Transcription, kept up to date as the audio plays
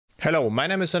Hello, my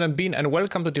name is Adam Bean and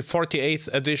welcome to the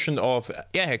 48th edition of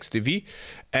Airhacks TV.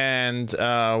 And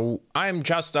I'm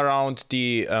just around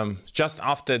the, just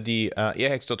after the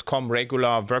airhacks.com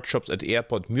regular workshops at the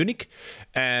airport Munich.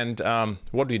 And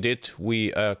what we did, we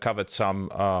covered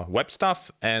some web stuff.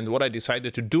 And what I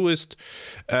decided to do is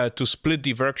to split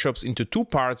the workshops into two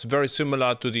parts, very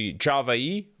similar to the Java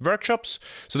EE workshops.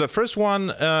 So the first one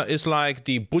is like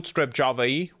the Bootstrap Java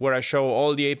EE, where I show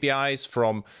all the APIs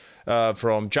from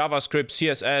JavaScript,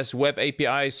 CSS, web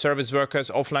APIs, service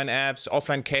workers, offline apps,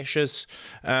 offline caches,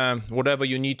 whatever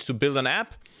you need to build an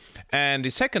app. And the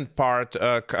second part,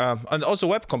 and also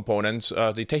web components,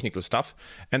 the technical stuff.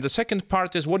 And the second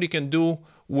part is what you can do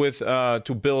with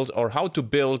to build or how to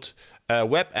build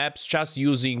web apps just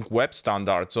using web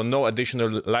standards, so no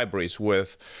additional libraries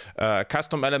with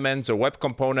custom elements or web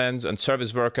components and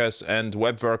service workers and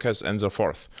web workers and so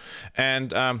forth.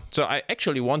 And so I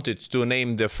actually wanted to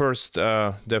name the first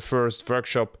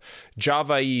workshop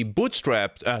Java EE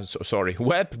Bootstrap,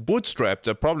 Web Bootstrap.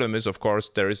 The problem is, of course,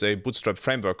 there is a Bootstrap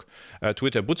framework,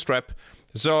 Twitter Bootstrap.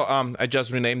 So I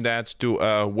just renamed that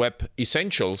to Web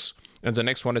Essentials, and the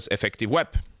next one is Effective Web.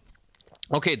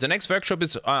 Okay, the next workshop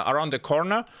is around the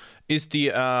corner, is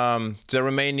the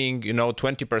remaining,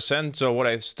 20%. So what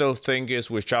I still think is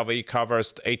with Java EE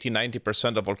covers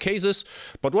 80–90% of all cases.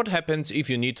 But what happens if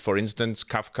you need, for instance,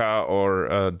 Kafka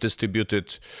or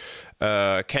distributed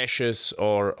caches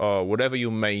or whatever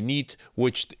you may need,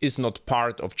 which is not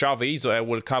part of Java EE. So I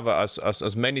will cover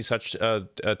as many such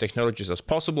technologies as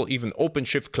possible, even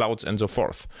OpenShift clouds and so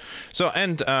forth. So,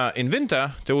 and in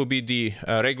winter, there will be the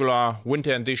regular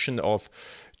winter edition of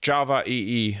Java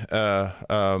EE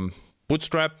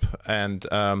Bootstrap and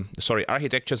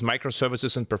architectures,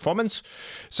 microservices, and performance.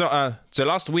 So the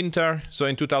last winter, so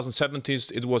in 2017,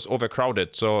 it was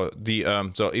overcrowded. So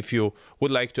so if you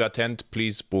would like to attend,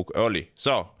 please book early.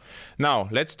 So now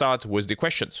let's start with the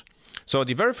questions. So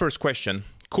the very first question,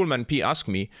 Coolman P asked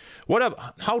me,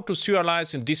 how to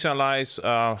serialize and deserialize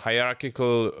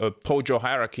hierarchical POJO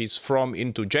hierarchies from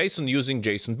into JSON using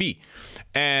JSON-B.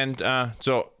 And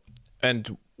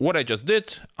what I just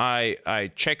did, I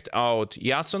checked out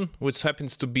JSON, which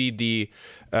happens to be the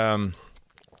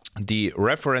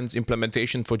reference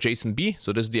implementation for JSON-B.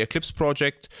 So this is the Eclipse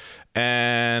project,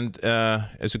 and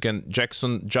as you can,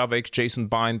 JavaX JSON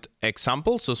bind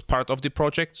example. So as part of the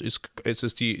project, this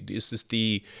is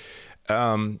the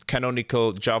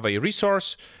canonical Java EE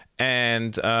resource,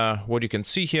 and what you can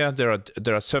see here, there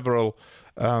are several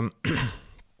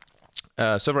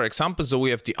several examples. So we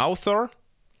have the author,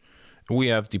 we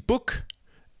have the book,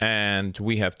 and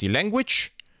we have the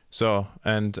language. So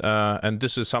and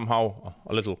this is somehow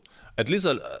a little, at least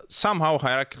somehow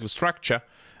hierarchical structure.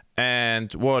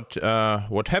 And what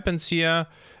happens here?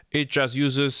 It just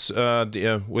uses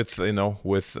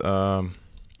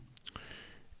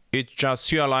it just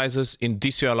serializes and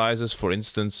deserializes, for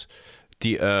instance,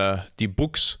 the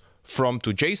books from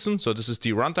to JSON. So this is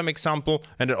the runtime example,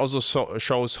 and it also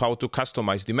shows how to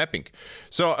customize the mapping.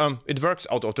 So it works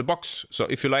out of the box. So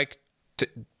if you like,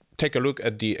 take a look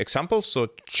at the examples. So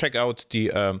check out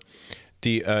the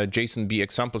JSON-B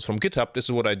examples from GitHub. This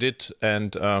is what I did,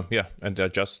 and yeah, and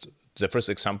the first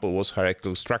example was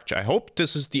hierarchical structure. I hope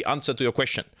this is the answer to your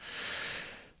question.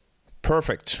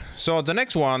 Perfect. So the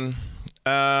next one.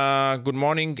 Good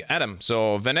morning, Adam.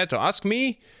 So Veneto asked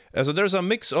me, so there's a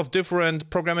mix of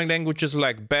different programming languages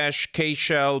like Bash,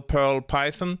 K-Shell, Perl,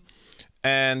 Python.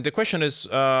 And the question is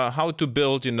how to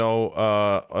build,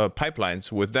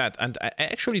 pipelines with that. And I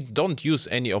actually don't use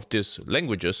any of these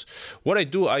languages. What I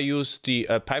do, I use the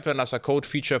pipeline as a code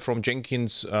feature from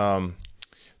Jenkins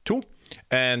 2.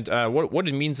 And what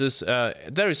it means is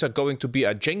there is going to be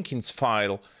a Jenkins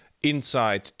file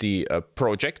inside the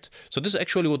project. So this is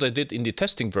actually what I did in the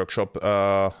testing workshop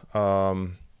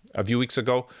a few weeks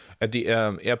ago at the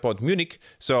airport Munich.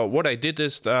 So what I did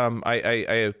is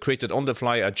I created on the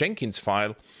fly a Jenkins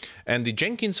file, and the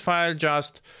Jenkins file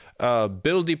just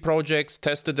built the projects,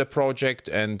 tested the project,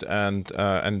 and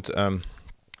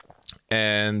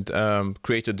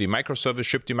created the microservice,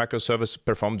 shipped the microservice,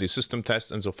 performed the system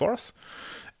test, and so forth.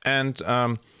 And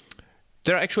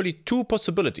there are actually two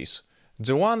possibilities.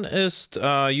 The one is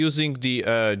using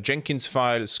the Jenkins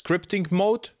file scripting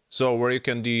mode. So where you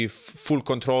can do full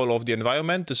control of the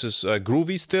environment. This is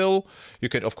Groovy still. You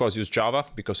can, of course, use Java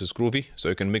because it's Groovy. So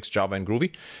you can mix Java and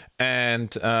Groovy.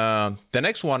 And the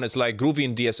next one is like Groovy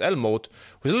in DSL mode,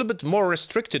 with a little bit more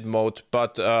restricted mode,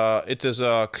 but it is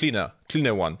a cleaner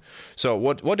one. So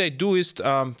what I do is,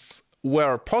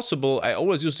 where possible, I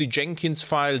always use the Jenkins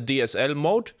file DSL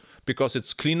mode because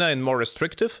it's cleaner and more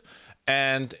restrictive.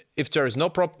 And if there is no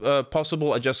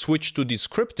possible, I just switch to the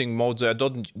scripting mode. So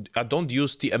I don't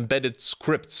use the embedded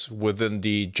scripts within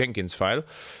the Jenkins file,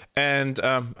 and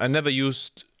I never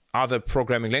used other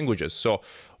programming languages. So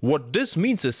what this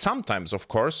means is sometimes, of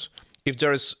course, if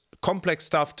there is complex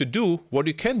stuff to do, what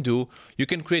you can do, you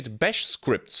can create bash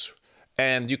scripts,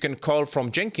 and you can call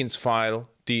from Jenkins file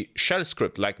the shell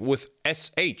script, like with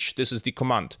sh. This is the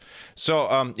command.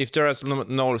 So if there is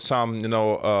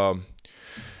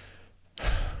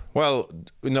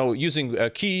using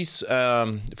keys,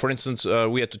 for instance,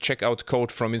 we had to check out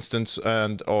code, from instance,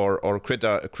 and or create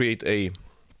a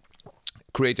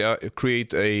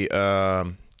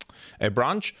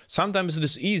branch. Sometimes it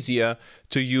is easier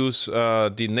to use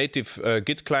the native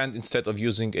Git client instead of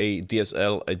using a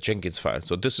DSL, a Jenkins file.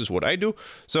 So this is what I do.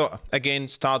 So again,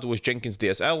 start with Jenkins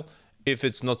DSL. If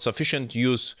it's not sufficient,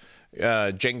 use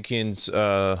Jenkins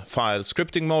file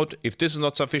scripting mode. If this is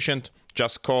not sufficient,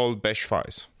 just call bash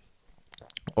files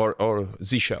or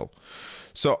Z shell.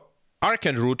 So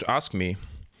Arkenroot asked me,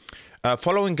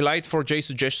 following Glide4j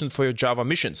suggestion for your Java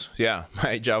missions. Yeah,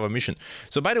 my Java mission.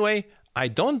 So by the way, I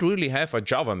don't really have a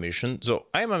Java mission, so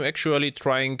I'm actually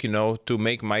trying, to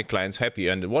make my clients happy.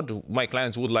 And what my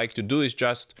clients would like to do is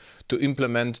just to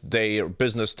implement their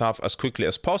business stuff as quickly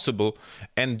as possible,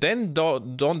 and then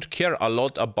don't care a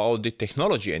lot about the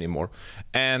technology anymore.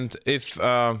 And if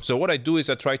so, what I do is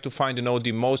I try to find,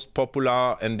 the most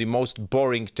popular and the most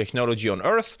boring technology on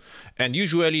earth, and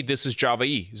usually this is Java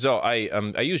E. So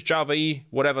I use Java E,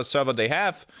 whatever server they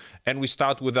have, and we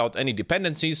start without any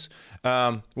dependencies.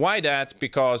 Why that?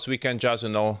 Because we can just,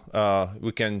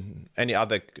 any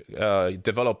other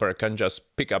developer can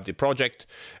just pick up the project,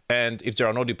 and if there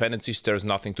are no dependencies, there's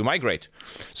nothing to migrate.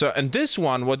 So, and this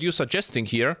one, what you're suggesting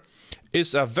here,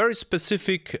 is a very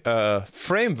specific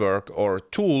framework or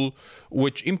tool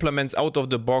which implements out of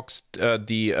the box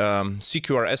the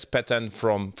CQRS pattern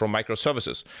from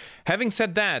microservices. Having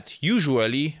said that,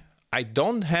 usually I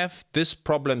don't have these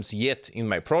problems yet in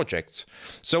my projects.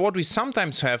 So what we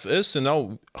sometimes have is,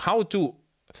 how to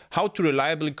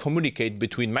reliably communicate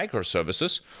between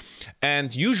microservices.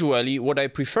 And usually what I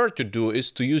prefer to do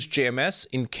is to use JMS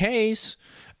in case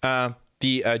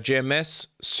the JMS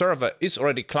server is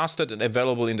already clustered and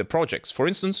available in the projects. For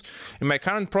instance, in my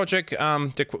current project,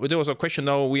 there was a question,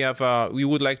 we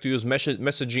would like to use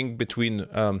messaging between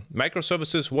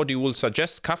microservices. What you will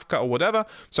suggest, Kafka or whatever.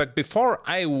 So before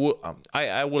I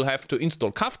will have to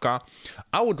install Kafka,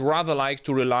 I would rather like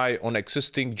to rely on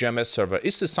existing JMS server.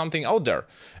 Is there something out there?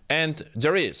 And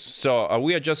there is. So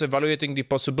we are just evaluating the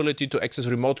possibility to access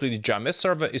remotely the JMS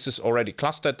server. Is this already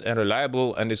clustered and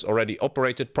reliable and is already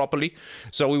operated properly?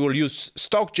 So we will use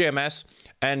stock JMS,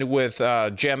 and with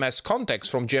JMS context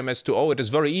from JMS to O, it is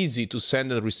very easy to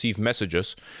send and receive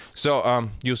messages. So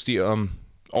use the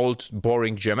old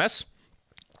boring JMS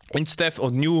instead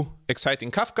of new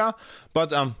exciting Kafka,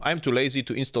 but I'm too lazy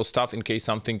to install stuff in case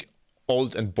something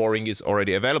old and boring is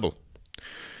already available.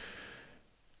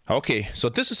 Okay, so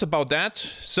this is about that.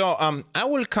 So I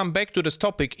will come back to this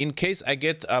topic in case I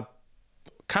get a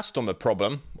customer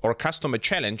problem or customer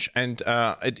challenge and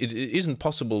it isn't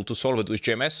possible to solve it with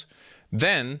JMS.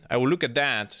 Then I will look at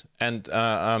that and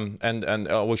I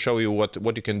will show you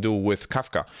what you can do with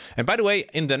Kafka. And by the way,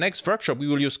 in the next workshop, we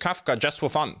will use Kafka just for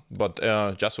fun, but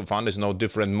just for fun is no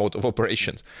different mode of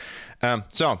operations.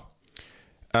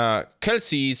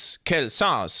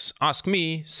 Kelsas ask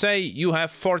me, say you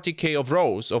have 40K of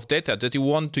rows of data that you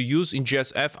want to use in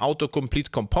JSF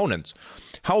autocomplete components.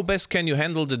 How best can you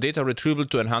handle the data retrieval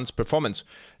to enhance performance?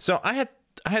 So I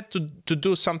had to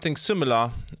do something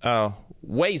similar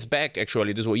ways back,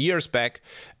 actually. This was years back.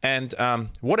 And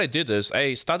what I did is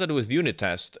I started with unit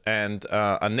test and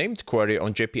a named query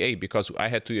on JPA, because I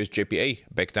had to use JPA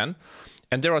back then.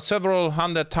 And there are several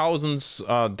hundred thousands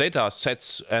data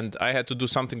sets, and I had to do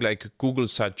something like Google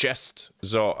suggest.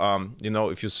 So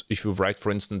if you write,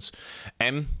 for instance,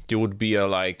 M, there would be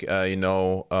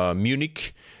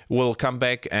Munich will come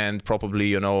back, and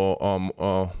probably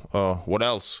what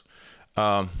else?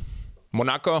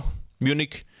 Monaco,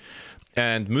 Munich,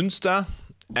 and Münster.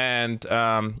 And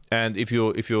if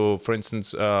you for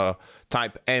instance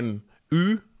type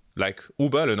MU, like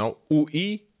Uber,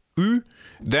 UI.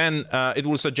 Then it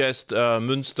will suggest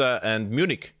Münster and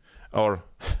Munich, or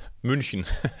München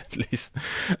at least.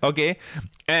 Okay,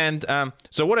 and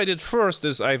so what I did first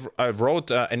is I wrote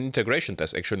an integration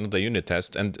test, actually not a unit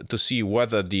test, and to see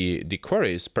whether the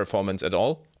query is performant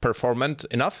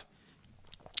enough.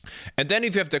 And then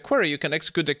if you have the query, you can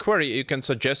execute the query. You can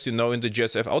suggest, in the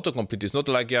JSF autocomplete. It's not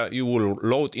like you will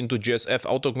load into JSF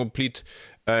autocomplete,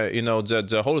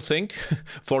 the whole thing,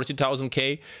 40,000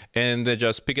 K, and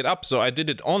just pick it up. So I did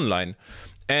it online.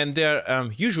 And there,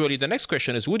 usually the next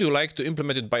question is, would you like to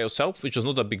implement it by yourself, which is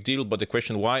not a big deal, but the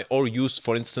question why, or use,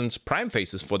 for instance, prime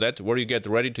phases for that, where you get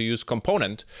ready to use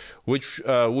component, which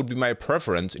would be my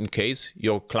preference in case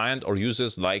your client or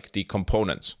users like the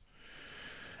components.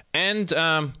 And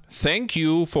thank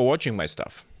you for watching my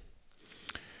stuff.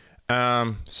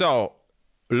 So,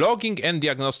 logging and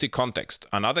diagnostic context.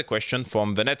 Another question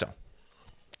from Veneto,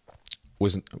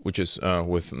 which is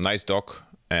with nice doc.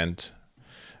 And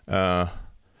the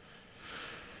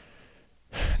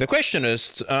question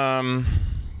is,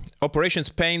 operations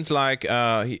pains like,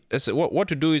 what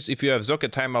to do is if you have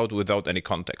socket timeout without any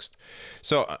context.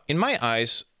 So, in my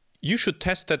eyes, you should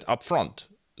test that up front.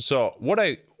 So, what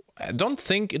I don't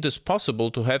think it is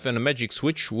possible to have a magic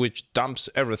switch which dumps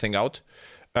everything out,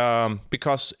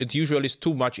 because it usually is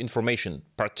too much information.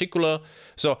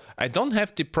 So I don't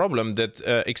have the problem that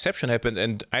exception happened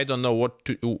and I don't know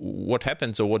what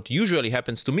happens. So what usually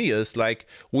happens to me is like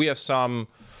we have some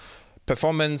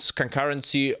performance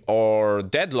concurrency or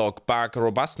deadlock bug,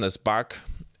 robustness bug,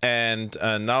 and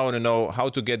now I know how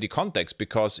to get the context,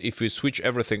 because if we switch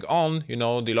everything on,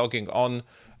 the logging on,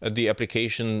 the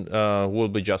application will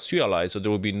be just serialized, so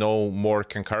there will be no more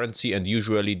concurrency, and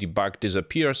usually the bug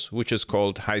disappears, which is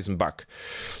called Heisen bug.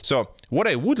 So what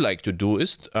I would like to do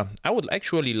is, I would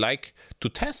actually like to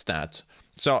test that.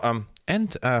 So,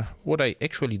 what I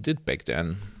actually did back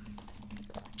then,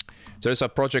 there's a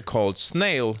project called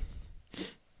Snail,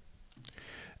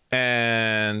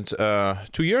 and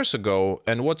 2 years ago,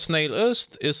 and what Snail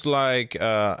is like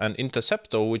an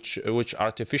interceptor which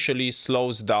artificially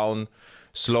slows down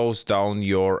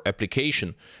your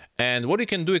application. And what you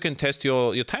can do, you can test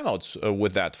your timeouts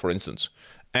with that, for instance.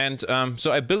 And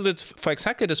so I built it for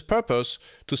exactly this purpose,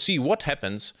 to see what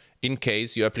happens in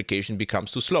case your application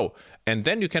becomes too slow. And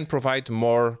then you can provide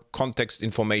more context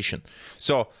information.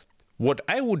 So what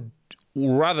I would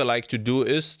rather like to do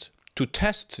is to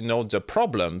test the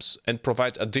problems and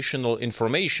provide additional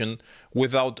information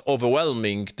without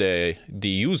overwhelming the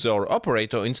user or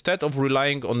operator, instead of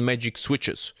relying on magic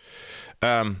switches.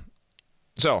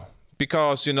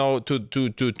 Because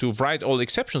to write all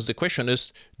exceptions, the question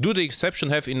is, do the exception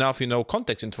have enough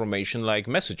context information like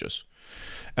messages?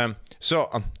 I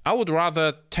would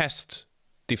rather test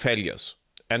the failures.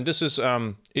 And this is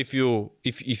if you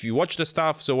watch the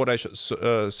stuff. So what I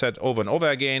said over and over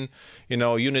again,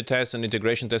 unit tests and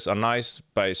integration tests are nice,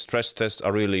 but stress tests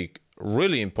are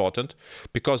really important,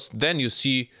 because then you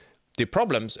see the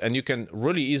problems and you can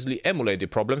really easily emulate the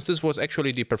problems. This was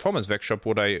actually the performance workshop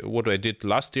what I did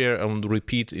last year and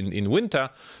repeat in winter.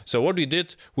 So what we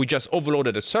did, we just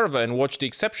overloaded a server and watched the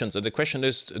exceptions. And the question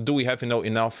is, do we have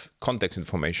enough context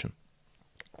information?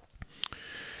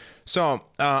 So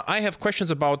I have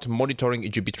questions about monitoring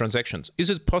EJB transactions. Is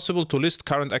it possible to list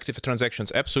current active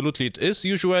transactions? Absolutely it is.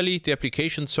 Usually the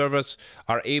application servers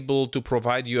are able to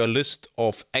provide you a list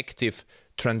of active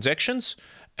transactions.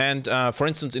 And for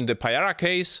instance, in the Payara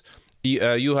case,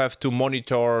 you have to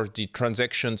monitor the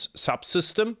transactions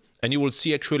subsystem, and you will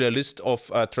see actually a list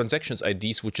of transactions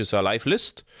IDs, which is a live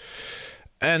list.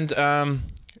 And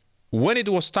when it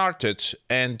was started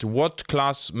and what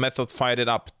class method fired it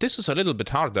up, this is a little bit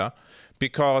harder,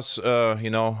 because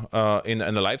in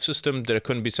a live system there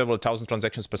can be several thousand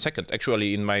transactions per second.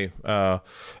 Actually, in my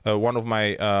one of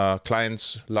my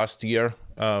clients last year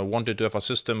wanted to have a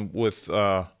system with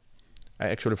we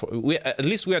had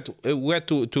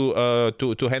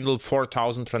to handle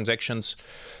 4,000 transactions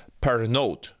per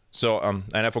node. So and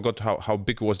I forgot how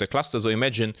big was the cluster. So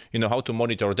imagine how to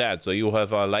monitor that. So you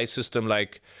have a live system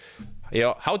like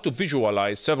how to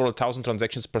visualize several thousand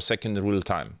transactions per second in real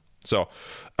time. So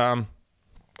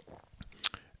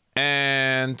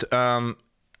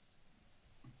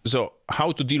so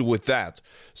how to deal with that?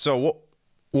 So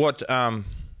what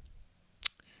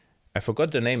I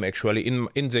forgot the name actually. In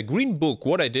the green book,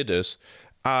 what I did is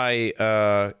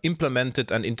I implemented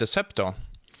an interceptor.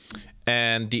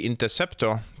 And the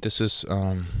interceptor, this is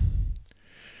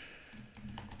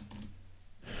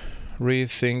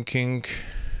rethinking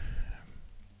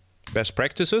best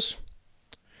practices.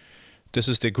 This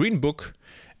is the green book.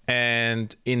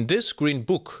 And in this green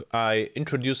book, I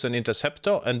introduced an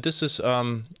interceptor, and this is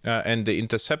and the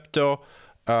interceptor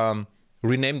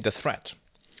renamed the thread.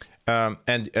 And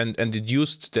it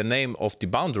used the name of the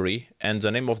boundary, and the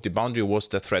name of the boundary was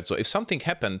the thread. So if something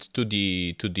happened to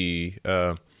the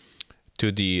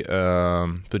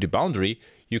boundary,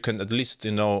 you can at least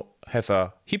have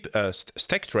a heap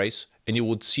stack trace, and you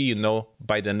would see, you know,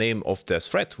 by the name of the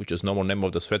thread, which is normal name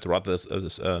of the thread rather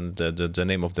than the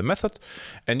name of the method,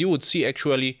 and you would see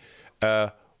actually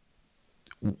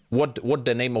what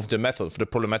the name of the method, the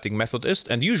problematic method is,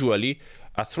 and usually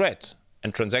a thread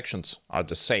and transactions are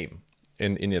the same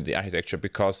in the architecture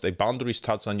because the boundary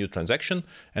starts a new transaction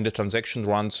and the transaction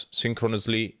runs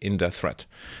synchronously in the thread.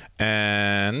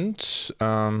 And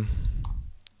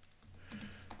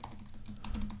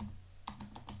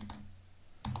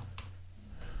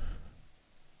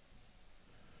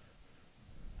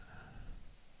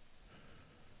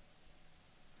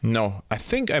no, I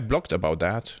think I blocked about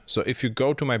that. So if you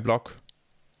go to my block,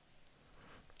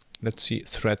 let's see,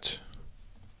 thread.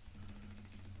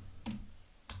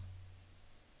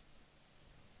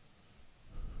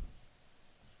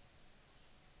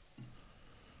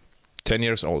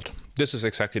 Years old. This is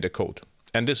exactly the code.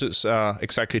 And this is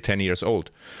exactly 10 years old.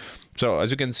 So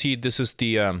as you can see, this is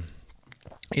the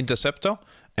interceptor.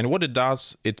 And what it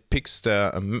does, it picks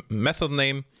the method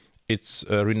name, it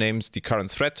renames the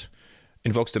current thread,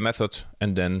 invokes the method,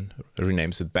 and then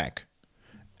renames it back.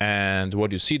 And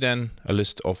what you see then, a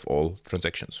list of all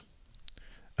transactions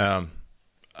as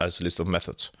a list of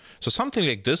methods. So something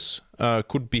like this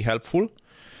could be helpful.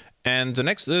 And the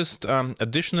next is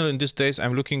additional in these days,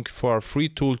 I'm looking for a free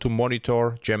tool to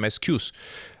monitor JMS queues.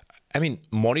 I mean,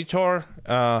 monitor,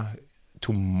 there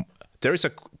is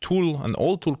a tool, an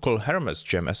old tool called Hermes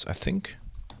JMS, I think.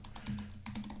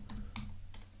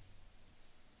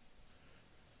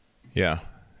 Yeah,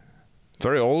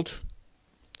 very old,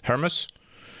 Hermes.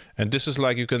 And this is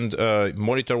like you can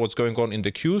monitor what's going on in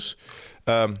the queues.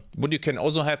 What you can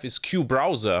also have is Queue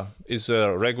Browser, is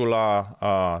a regular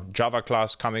Java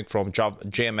class coming from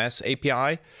JMS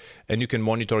API, and you can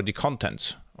monitor the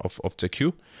contents of the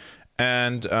queue.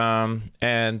 And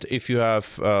if you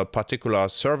have particular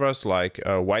servers like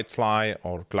Whitefly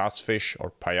or Glassfish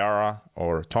or Payara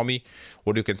or Tommy,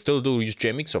 what you can still do is use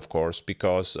JMX, of course,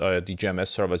 because the JMS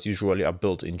servers usually are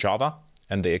built in Java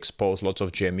and they expose lots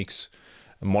of JMX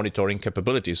monitoring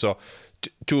capabilities. So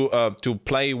to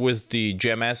play with the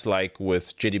JMS, like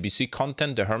with JDBC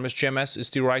content, the Hermes JMS is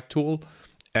the right tool.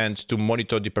 And to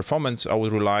monitor the performance, I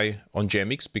would rely on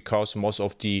JMX because most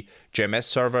of the JMS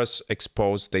servers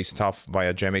expose their stuff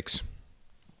via JMX.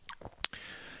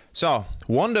 So,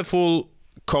 wonderful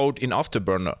code in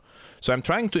Afterburner. So I'm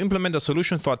trying to implement a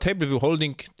solution for a table view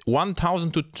holding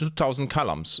 1,000 to 2,000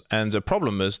 columns. And the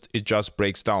problem is it just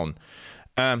breaks down.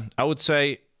 I would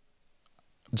say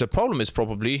the problem is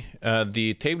probably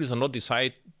the tables are not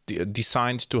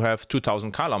designed to have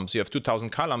 2,000 columns. You have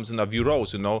 2,000 columns in a view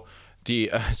rows, you know,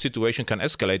 the situation can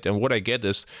escalate. And what I get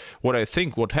is, what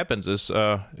happens is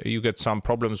you get some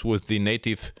problems with the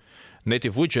native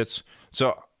widgets.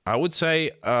 So I would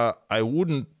say I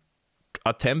wouldn't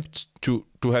attempt to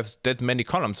have that many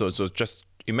columns. So just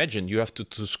imagine you have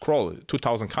to scroll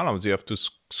 2,000 columns. You have to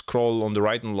scroll on the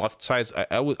right and left sides.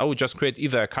 I would just create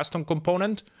either a custom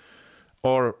component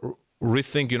or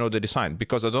rethink, you know, the design,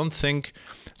 because I don't think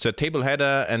the table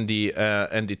header and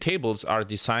the tables are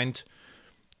designed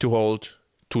to hold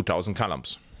 2,000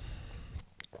 columns.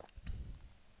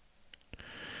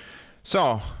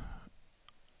 So,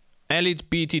 Elite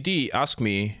BTD asked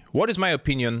me, what is my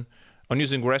opinion on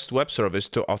using REST web service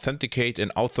to authenticate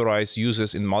and authorize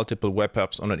users in multiple web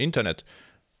apps on the internet?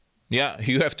 Yeah,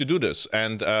 you have to do this.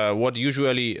 And what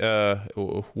usually,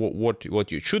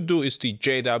 what you should do is the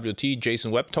JWT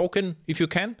JSON Web Token, if you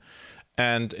can.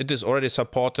 And it is already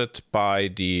supported by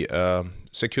the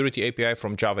security API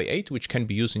from Java 8, which can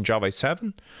be used in Java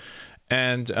 7.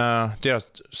 And there are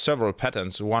several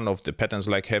patterns. One of the patterns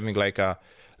like having like a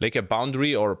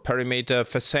boundary or perimeter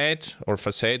facade or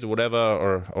facade,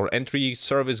 whatever, or entry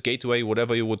service gateway,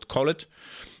 whatever you would call it.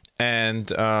 And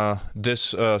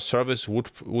this service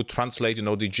would translate, you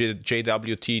know, the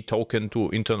JWT token to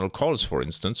internal calls, for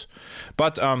instance.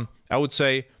 But I would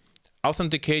say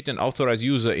authenticate and authorize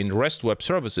user in REST web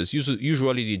services.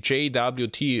 Usually the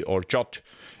JWT or JOT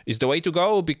is the way to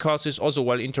go because it's also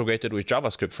well integrated with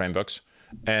JavaScript frameworks.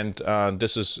 And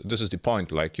this is the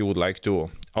point. Like you would like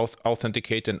to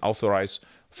authenticate and authorize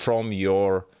from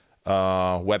your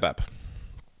web app.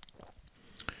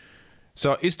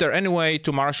 So is there any way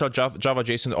to marshal Java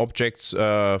JSON objects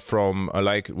from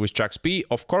like with JSON-B?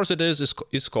 Of course it is.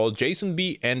 It's called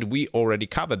JSON-B, and we already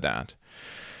covered that.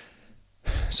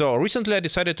 So recently I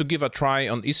decided to give a try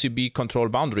on ECB control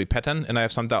boundary pattern, and I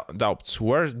have some doubts.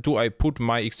 Where do I put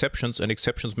my exceptions and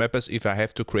exceptions mappers if I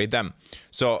have to create them?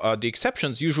 So the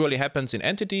exceptions usually happens in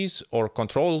entities or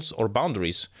controls or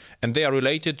boundaries, and they are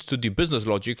related to the business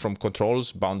logic from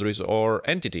controls, boundaries, or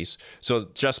entities. So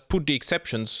just put the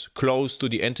exceptions close to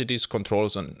the entities,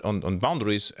 controls, and on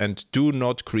boundaries, and do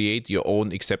not create your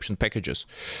own exception packages.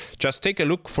 Just take a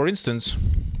look, for instance,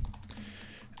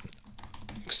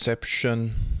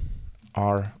 exception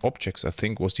are objects, I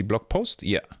think was the blog post.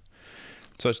 Yeah.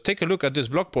 So let's take a look at this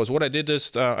blog post. What I did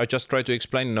is I just tried to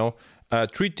explain,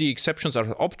 treat the exceptions as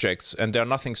objects and they're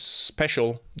nothing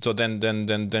special. So then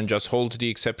just hold the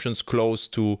exceptions close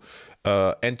to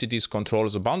entities,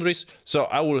 controls, or boundaries. So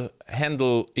I will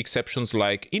handle exceptions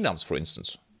like enums, for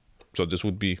instance. So this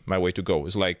would be my way to go.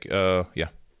 It's like, yeah.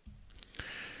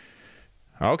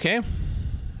 Okay.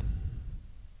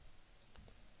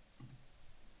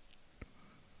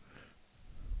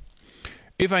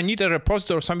 If I need a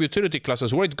repository or some utility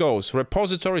classes, where it goes,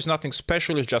 repository is nothing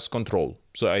special, it's just control.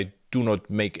 So I do not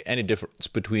make any difference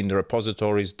between the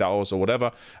repositories, DAOs, or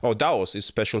whatever. Oh, DAOs is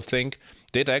special thing.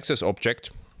 Data access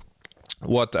object.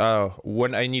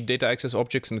 When I need data access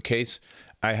objects in case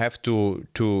I have to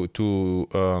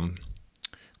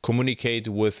communicate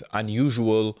with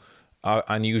unusual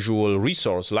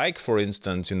resource, like for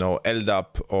instance,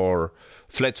 LDAP or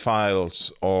flat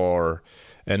files or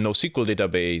a NoSQL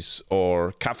database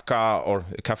or Kafka, or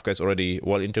Kafka is already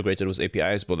well integrated with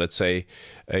APIs, but let's say,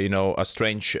 a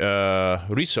strange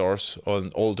resource, on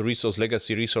old resource,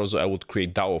 legacy resource, I would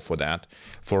create DAO for that.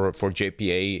 For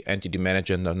JPA, entity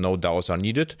manager, no DAOs are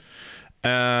needed.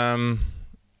 So,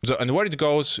 and where it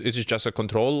goes, it is just a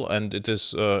control, and it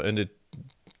is,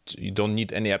 you don't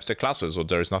need any abstract classes, so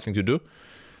there is nothing to do.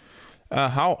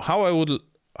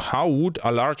 How would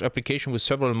a large application with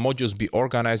several modules be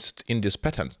organized in this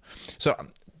pattern? So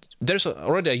there's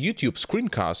already a YouTube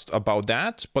screencast about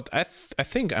that, but I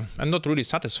think I'm not really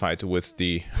satisfied with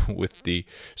the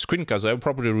screencast. I will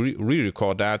probably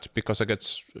re-record that because I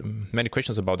get many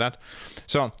questions about that.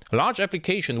 So a large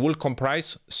application will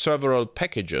comprise several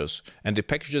packages, and the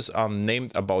packages are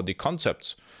named about the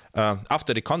concepts,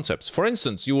 after the concepts. For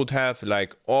instance, you would have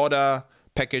like order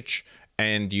package,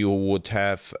 and you would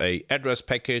have a address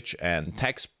package and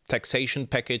taxation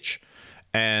package,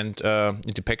 and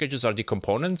the packages are the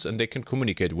components and they can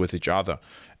communicate with each other.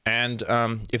 And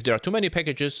if there are too many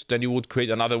packages, then you would create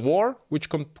another war which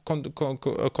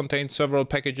contains several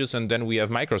packages, and then we have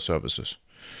microservices.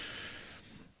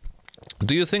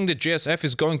 Do you think that JSF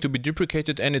is going to be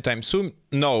deprecated anytime soon?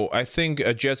 No, I think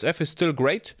JSF is still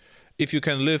great. If you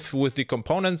can live with the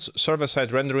components,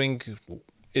 server-side rendering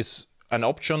is an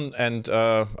option, and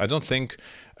I don't think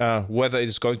whether it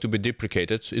is going to be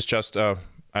deprecated. It's just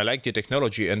I like the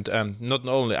technology, and not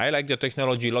only I like the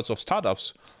technology, lots of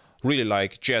startups really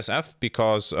like JSF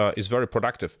because it's very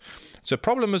productive. The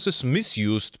problem is it's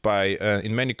misused by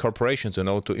in many corporations,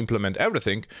 to implement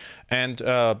everything, and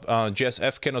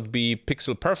JSF cannot be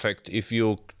pixel perfect. If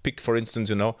you pick, for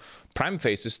instance, prime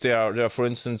faces, there are, for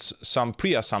instance, some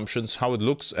pre-assumptions how it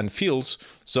looks and feels,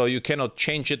 so you cannot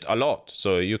change it a lot.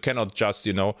 So you cannot just,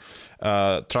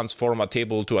 transform a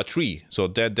table to a tree. So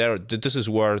this is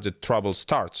where the trouble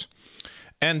starts.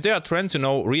 And there are trends,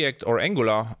 React or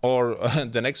Angular, or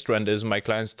the next trend is my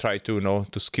clients try to,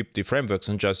 to skip the frameworks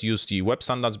and just use the web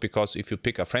standards, because if you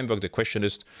pick a framework, the question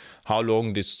is how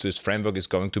long this framework is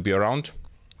going to be around.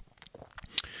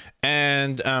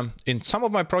 And in some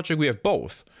of my projects, we have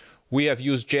both. We have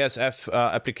used JSF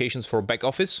applications for back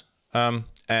office, and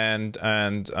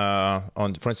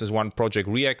on, for instance, one project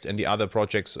React, and the other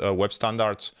projects web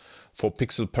standards for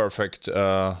pixel perfect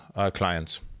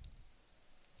clients.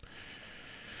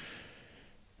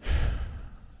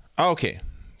 Okay,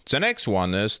 the next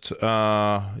one is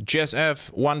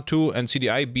JSF 1.2 and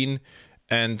CDI Bean,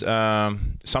 and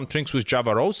some tricks with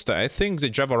Java Roaster. I think the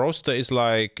Java Roaster is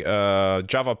like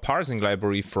Java parsing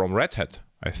library from Red Hat,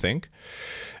 I think.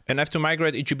 And I have to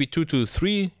migrate EJB 2 to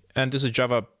 3, and this is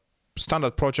Java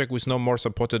standard project with no more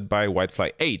supported by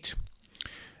Whitefly 8.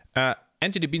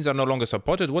 Entity beans are no longer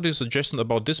supported. What is your suggestion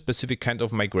about this specific kind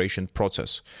of migration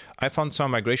process? I found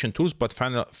some migration tools, but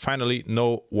finally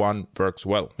no one works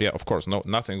well. Yeah, of course,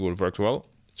 nothing will work well.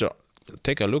 So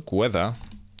take a look whether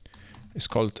it's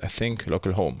called, I think,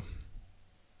 localhost.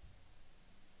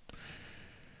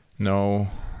 No.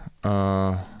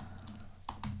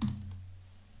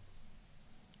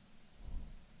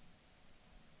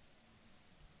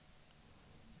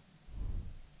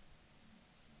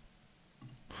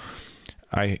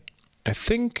 I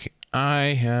think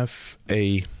I have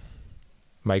a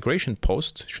migration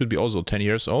post, should be also 10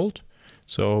 years old.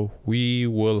 So we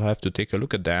will have to take a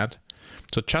look at that.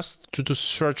 So just to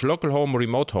search local home,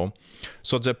 remote home.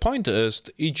 So the point is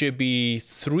EJB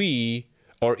 3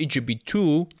 or EJB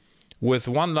 2 with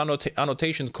one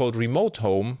annotation called remote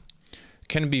home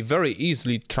can be very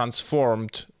easily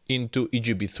transformed into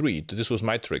EJB 3. This was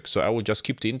my trick. So I will just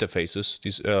keep the interfaces,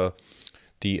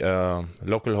 the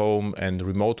local home and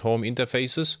remote home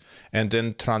interfaces, and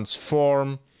then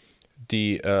transform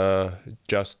the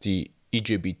just the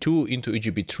EJB 2 into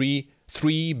EJB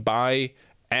 3 by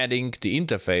adding the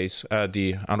interface,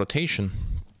 the annotation.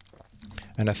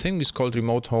 And I think it's called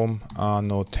remote home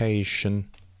annotation.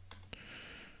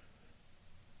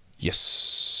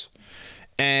 Yes.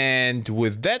 And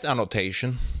with that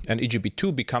annotation, an EJB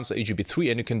 2 becomes an EJB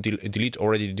 3, and you can delete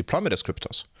already the deployment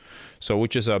descriptors. So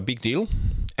which is a big deal.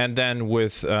 And then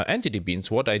with entity beans,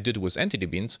 what I did with entity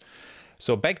beans,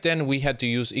 so back then we had to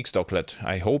use xDocklet.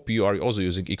 I hope you are also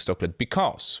using xDocklet,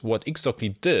 because what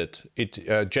xDocklet did, it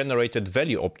generated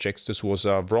value objects. This was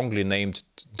wrongly named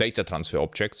data transfer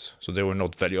objects. So they were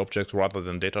not value objects rather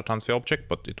than data transfer object,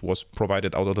 but it was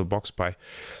provided out of the box by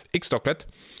xDocklet.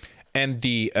 And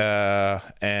the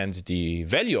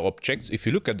value objects, if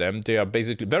you look at them, they are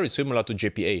basically very similar to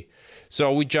JPA.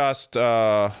 So we just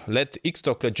let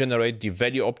xDocklet generate the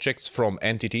value objects from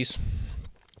entities.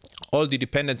 All the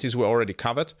dependencies were already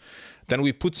covered. Then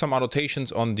we put some annotations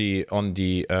on the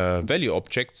value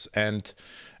objects, and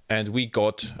we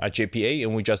got a JPA,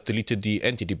 and we just deleted the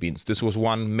entity beans. This was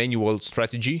one manual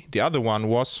strategy. The other one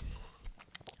was,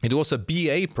 it was a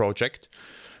BA project,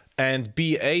 and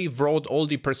BA wrote all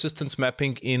the persistence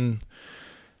mapping in,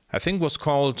 I think it was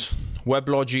called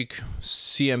WebLogic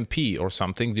CMP or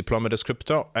something, deployment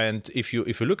descriptor. And if you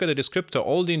look at the descriptor,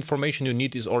 all the information you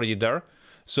need is already there.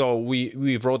 So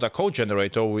we wrote a code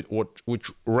generator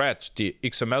which read the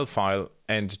XML file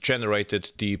and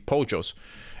generated the POJOs.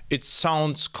 It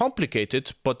sounds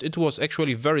complicated, but it was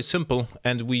actually very simple.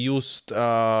 And we used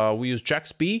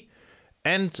JSON-B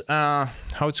and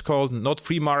how it's called, not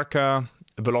free marker,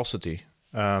 velocity.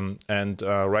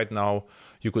 Right now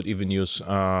you could even use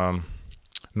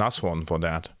NAS1 for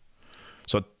that.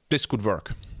 So this could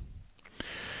work.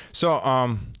 So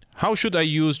how should I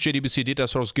use JDBC data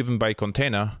source given by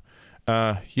container?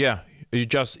 Yeah, you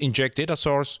just inject data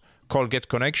source, call get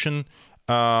connection.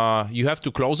 You have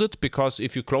to close it, because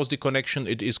if you close the connection,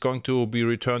 it is going to be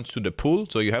returned to the pool.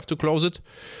 So you have to close it.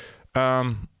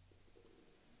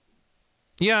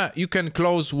 Yeah, you can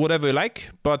close whatever you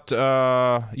like, but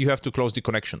you have to close the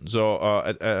connection. So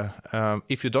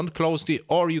if you don't close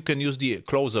or you can use the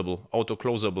closable,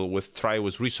 auto-closable with try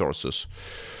with resources.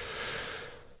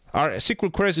 Are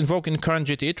SQL queries invoking current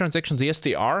JTA transactions? Yes,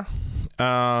 they are.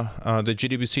 The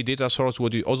JDBC data source,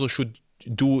 what you also should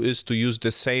do is to use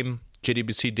the same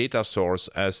JDBC data source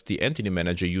as the entity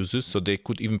manager uses, so they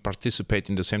could even participate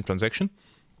in the same transaction.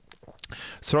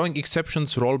 Throwing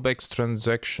exceptions, rollbacks,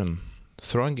 transaction.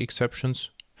 Throwing exceptions.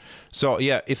 So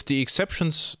yeah, if the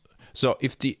exceptions, so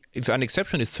if an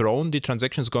exception is thrown, the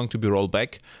transaction is going to be rolled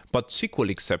back. But SQL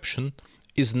exception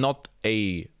is not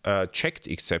a checked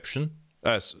exception.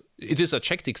 It is a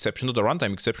checked exception, not a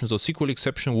runtime exception. So SQL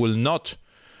exception will not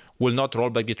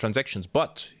roll back the transactions.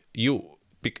 But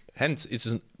hence it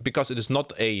is, because it is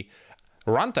not a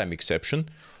runtime exception,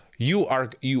 you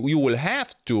will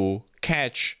have to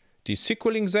catch the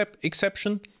SQL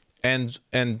exception and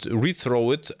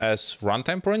rethrow it as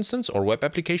runtime, for instance, or web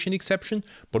application exception.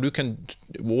 But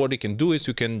what you can do is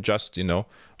you can just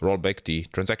roll back the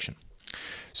transaction.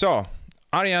 So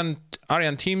Arian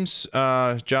Teams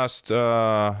just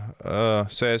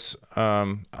says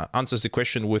answers the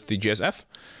question with the JSF,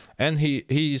 and he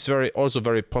is also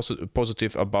very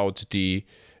positive about the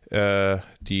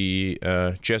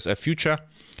JSF future.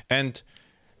 And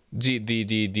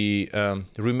the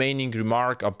remaining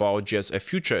remark about JSF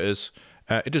future is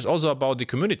it is also about the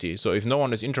community. So if no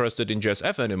one is interested in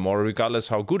JSF anymore, regardless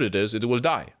how good it is, it will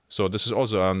die. So this is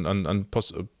also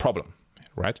a problem,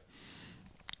 right?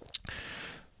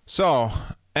 So,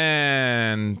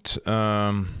 and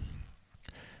on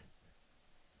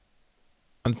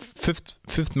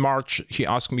 5th March, he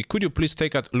asked me, could you please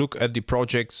take a look at the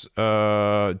project's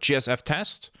JSF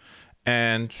test?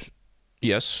 And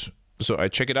yes, so I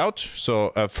check it out.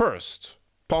 So first,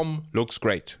 POM looks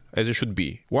great, as it should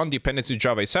be. One dependency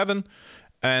Java 7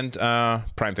 and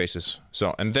prime faces.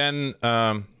 So, and then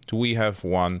we have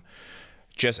one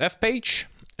JSF page,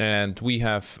 and we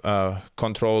have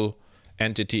control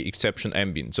entity exception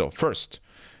ambient. So first,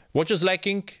 what is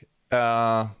lacking?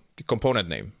 The component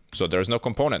name. So there is no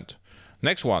component.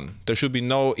 Next one, there should be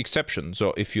no exception.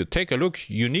 So if you take a look,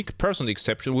 unique person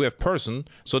exception, we have person.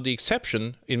 So the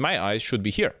exception, in my eyes, should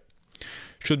be here.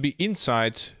 should be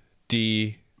inside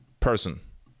the person.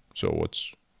 So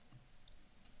what's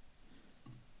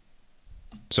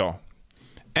so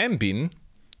mbin,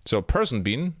 so person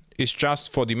bin is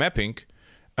just for the mapping.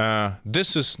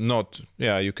 This is not,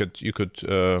 yeah, you could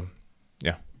yeah.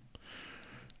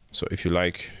 So if you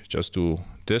like, just do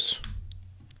this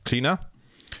cleaner.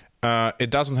 It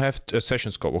doesn't have a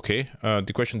session scope. Okay.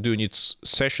 The question, do you need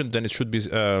session? Then it should be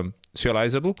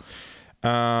serializable.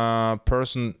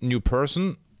 Person, new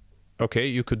person. Okay,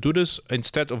 you could do this.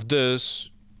 Instead of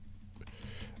this,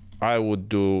 I would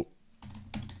do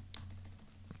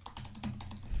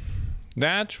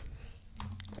that.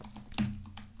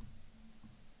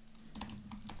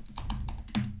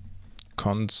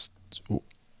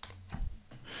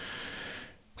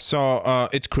 So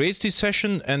it creates the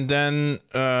session and then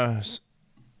writes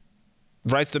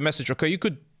the message. Okay, you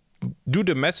could do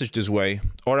the message this way,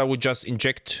 or I would just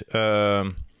inject,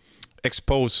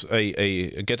 expose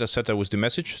a getter setter with the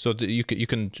message, so that you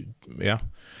can, yeah.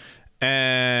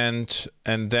 And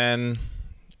then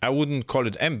I wouldn't call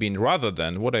it mbin. Rather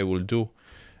than what I will do,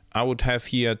 I would have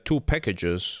here two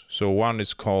packages. So one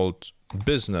is called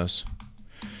business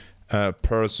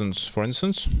persons, for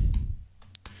instance.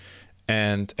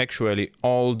 And actually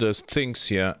all the things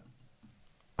here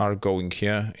are going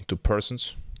here into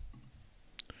persons.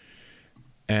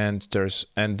 And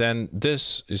then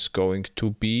this is going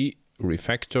to be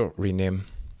refactor, rename,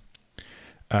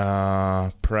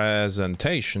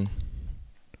 presentation.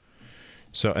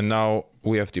 So, and now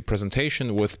we have the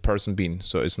presentation with person bin.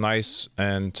 So it's nice,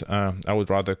 and I would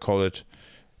rather call it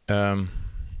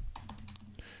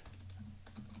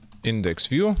index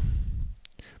view,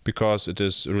 because it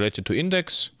is related to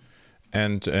index,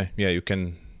 and yeah, you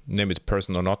can name it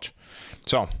person or not.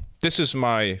 So this is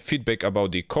my feedback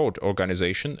about the code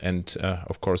organization, and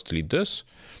of course delete this.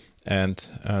 And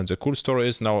the cool story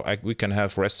is now we can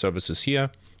have REST services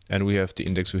here, and we have the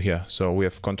index view here. So we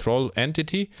have control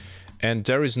entity, and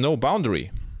there is no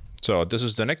boundary. So this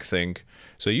is the next thing.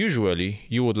 So usually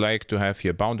you would like to have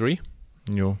here boundary,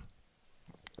 new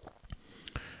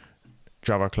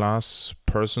Java class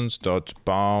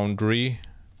persons.boundary,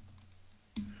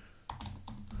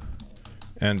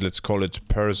 and let's call it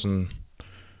person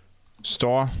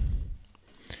store,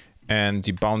 and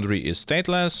the boundary is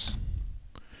stateless,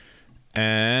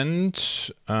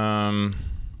 and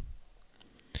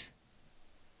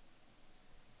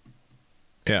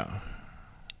yeah,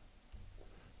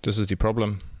 this is the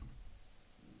problem.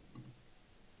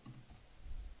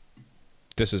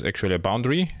 This is actually a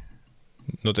boundary,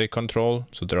 not a control,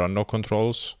 so there are no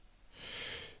controls.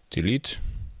 Delete.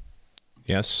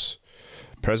 Yes.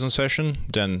 Present session,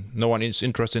 then no one is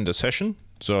interested in the session,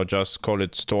 so just call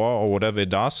it store or whatever it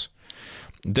does.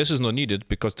 This is not needed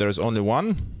because there is only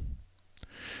one.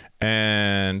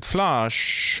 And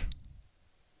flush.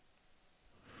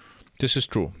 This is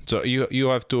true. So you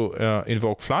have to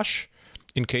invoke flush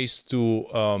in case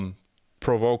to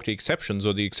provoke the exception.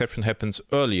 So the exception happens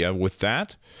earlier with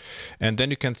that. And then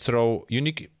you can throw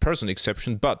unique person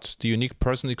exception, but the unique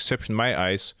person exception, in my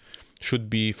eyes,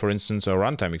 should be, for instance, a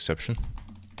runtime exception.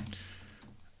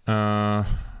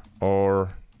 Or,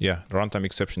 yeah, runtime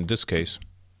exception in this case.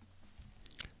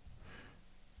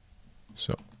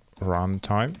 So,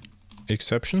 runtime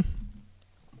exception.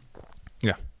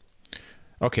 Yeah.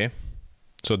 Okay.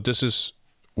 So this is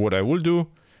what I will do.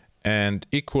 And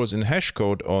equals in hash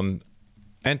code on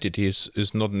entities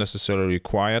is not necessarily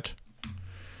required.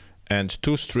 And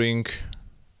toString.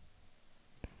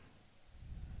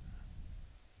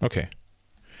 Okay.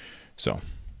 So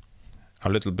a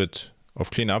little bit of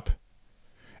cleanup.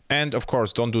 And of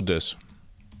course, don't do this.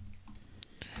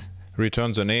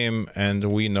 Return the name, and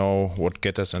we know what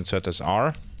getters and setters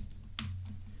are.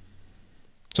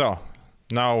 So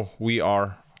now we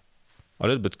are a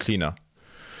little bit cleaner.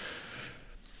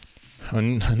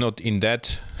 And not in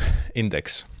that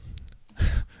index.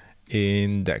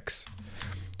 Index.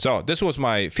 So this was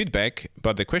my feedback,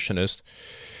 but the question is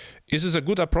this a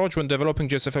good approach when developing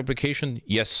JSF application?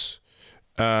 Yes.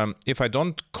 If I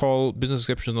don't call business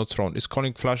exceptions not thrown, is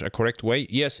calling flush a correct way?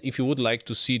 Yes, if you would like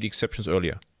to see the exceptions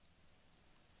earlier.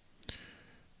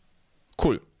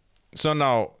 Cool. So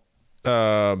now,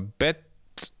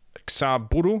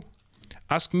 Betxaburu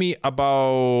asked me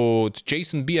about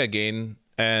JSON-B again,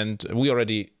 and we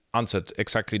already answered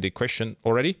exactly the question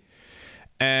already.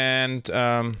 And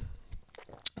the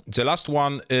last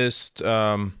one is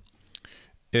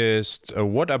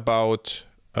what about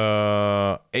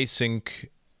async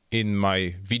in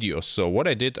my videos? So what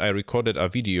I did, I recorded a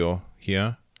video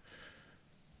here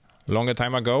longer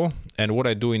time ago, and what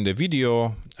I do in the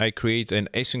video, I create an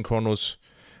asynchronous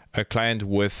client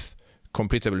with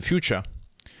completable future.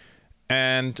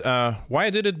 And why I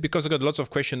did it? Because I got lots of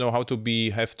questions on how to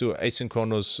have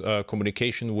asynchronous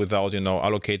communication without,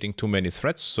 allocating too many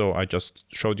threads. So I just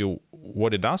showed you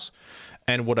what it does.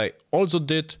 And what I also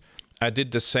did, I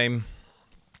did the same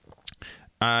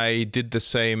in my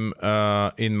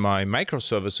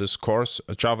microservices course,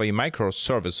 Java EE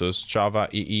microservices, Java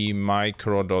EE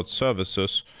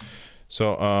micro.services.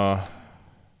 So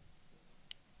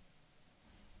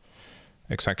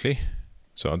exactly.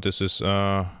 So this is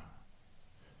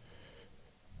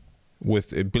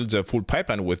it builds a full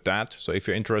pipeline with that. So if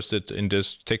you're interested in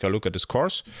this, take a look at this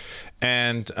course.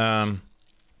 And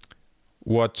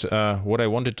what I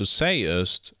wanted to say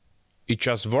is, it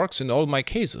just works in all my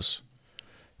cases.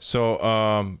 So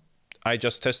I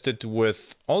just tested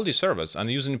with all the servers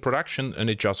and using production, and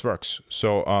it just works.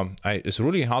 So it's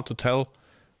really hard to tell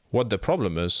what the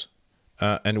problem is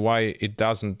and why it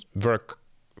doesn't work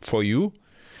for you.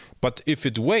 But if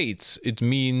it waits, it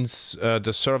means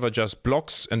the server just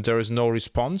blocks and there is no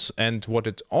response. And what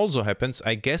it also happens,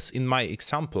 I guess in my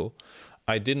example,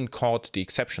 I didn't caught the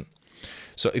exception.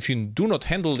 So if you do not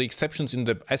handle the exceptions in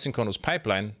the asynchronous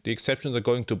pipeline, the exceptions are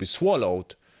going to be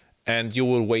swallowed and you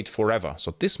will wait forever.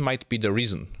 So this might be the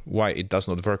reason why it does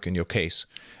not work in your case.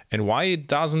 And why it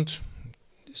doesn't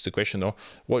is the question though.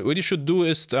 What you should do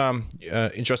is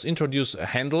just introduce a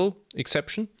handle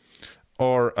exception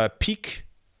or a peak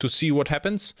to see what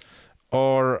happens,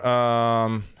 or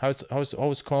how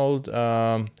it's called,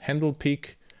 handle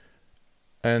peak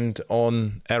and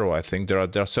on arrow. I think there are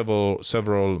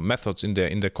several methods in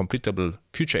the completable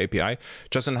future API.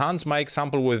 Just enhance my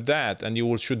example with that, and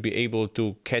you should be able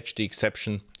to catch the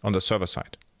exception on the server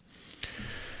side.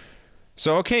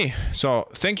 So okay, so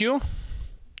thank you.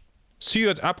 See you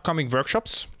at upcoming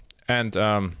workshops, and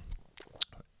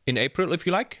in April if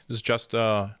you like. This is just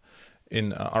around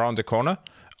the corner.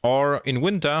 Or in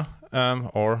winter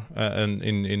or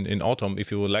in autumn, if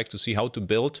you would like to see how to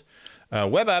build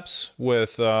web apps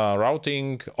with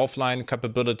routing, offline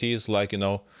capabilities, like,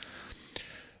 Swing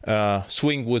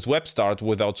with WebStart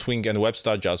without Swing and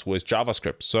WebStart, just with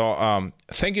JavaScript. So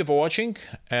thank you for watching,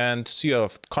 and see you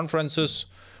at conferences,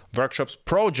 workshops,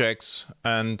 projects,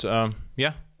 and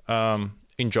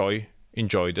enjoy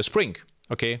the spring.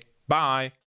 Okay,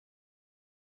 bye.